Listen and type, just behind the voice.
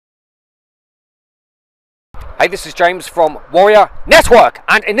Hey, this is James from Warrior Network,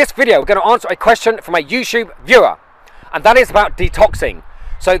 and in this video we're going to answer a question from a YouTube viewer, and that is about detoxing.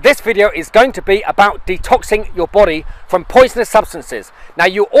 So this video is going to be about detoxing your body from poisonous substances. Now,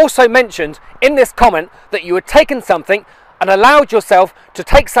 you also mentioned in this comment that you had taken something and allowed yourself to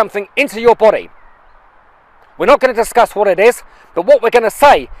take something into your body. We're not going to discuss what it is, but what we're going to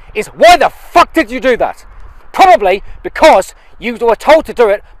say is, why the fuck did you do that? Probably because you were told to do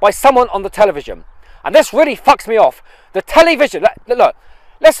it by someone on the television. And this really fucks me off. The television, look,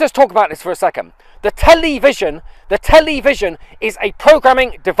 let's just talk about this for a second. The television is a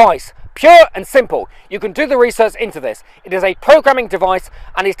programming device, pure and simple. You can do the research into this. It is a programming device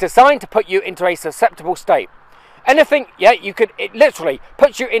and it's designed to put you into a susceptible state. Anything, yeah, it literally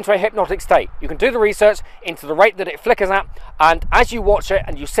puts you into a hypnotic state. You can do the research into the rate that it flickers at, and as you watch it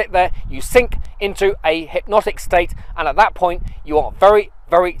and you sit there, you sink into a hypnotic state, and at that point, you are very,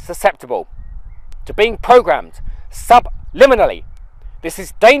 very susceptible to being programmed subliminally. This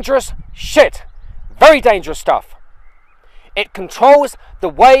is dangerous shit. Very dangerous stuff. It controls the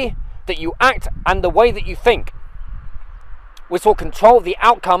way that you act and the way that you think, which will control the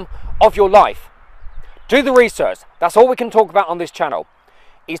outcome of your life. Do the research. That's all we can talk about on this channel,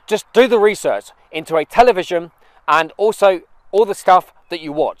 is just do the research into a television and also all the stuff that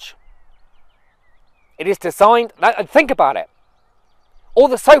you watch. It is designed, and think about it, all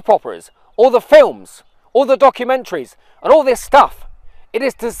the soap operas, all the films, all the documentaries, and all this stuff, it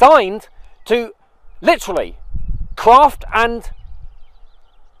is designed to literally craft and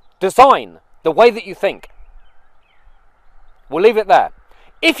design the way that you think. We'll leave it there.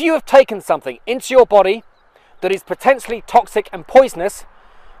 If you have taken something into your body that is potentially toxic and poisonous,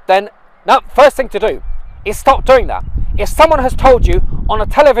 then first thing to do is stop doing that. If someone has told you on a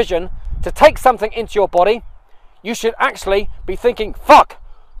television to take something into your body, you should actually be thinking, fuck,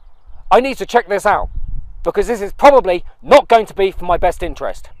 I need to check this out, because this is probably not going to be for my best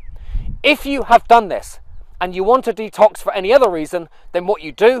interest. If you have done this and you want to detox for any other reason, then what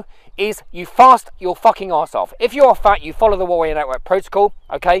you do is you fast your fucking ass off. If you are fat, you follow the Warrior Network protocol,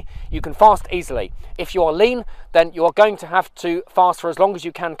 okay? You can fast easily. If you are lean, then you are going to have to fast for as long as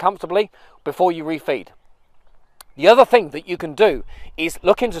you can comfortably before you refeed. The other thing that you can do is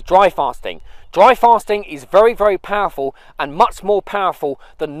look into dry fasting. Dry fasting is very, very powerful and much more powerful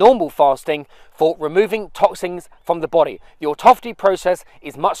than normal fasting for removing toxins from the body. The autophagy process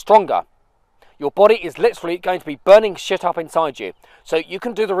is much stronger. Your body is literally going to be burning shit up inside you. So you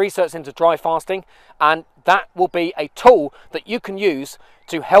can do the research into dry fasting, and that will be a tool that you can use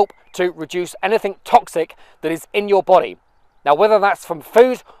to help to reduce anything toxic that is in your body. Now, whether that's from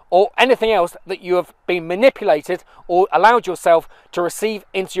food or anything else that you have been manipulated or allowed yourself to receive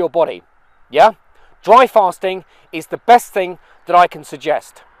into your body, yeah? Dry fasting is the best thing that I can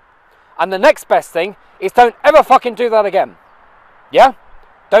suggest. And the next best thing is, don't ever fucking do that again, yeah?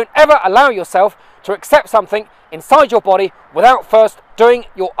 Don't ever allow yourself to accept something inside your body without first doing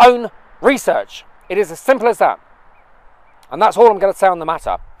your own research. It is as simple as that. And that's all I'm going to say on the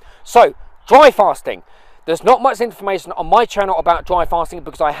matter. So, dry fasting. There's not much information on my channel about dry fasting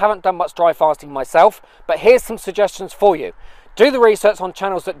because I haven't done much dry fasting myself, but here's some suggestions for you. Do the research on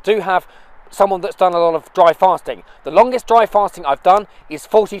channels that do have someone that's done a lot of dry fasting. The longest dry fasting I've done is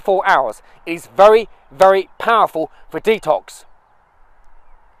 44 hours. It is very, very powerful for detox.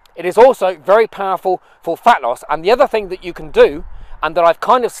 It is also very powerful for fat loss. And the other thing that you can do, and that I've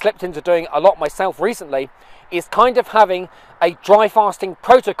kind of slipped into doing a lot myself recently, is kind of having a dry fasting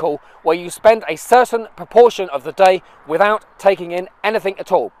protocol where you spend a certain proportion of the day without taking in anything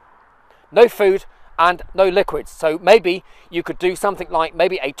at all. No food and no liquids. So maybe you could do something like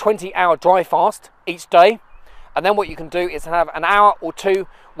maybe a 20-hour dry fast each day, and then what you can do is have an hour or two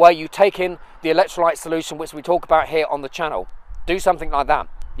where you take in the electrolyte solution, which we talk about here on the channel. Do something like that,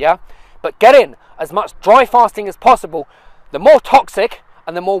 yeah? But get in as much dry fasting as possible. The more toxic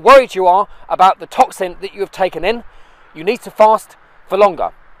and the more worried you are about the toxin that you have taken in, you need to fast for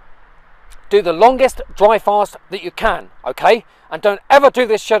longer. Do the longest dry fast that you can, okay? And don't ever do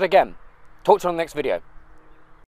this shit again. Talk to you on the next video.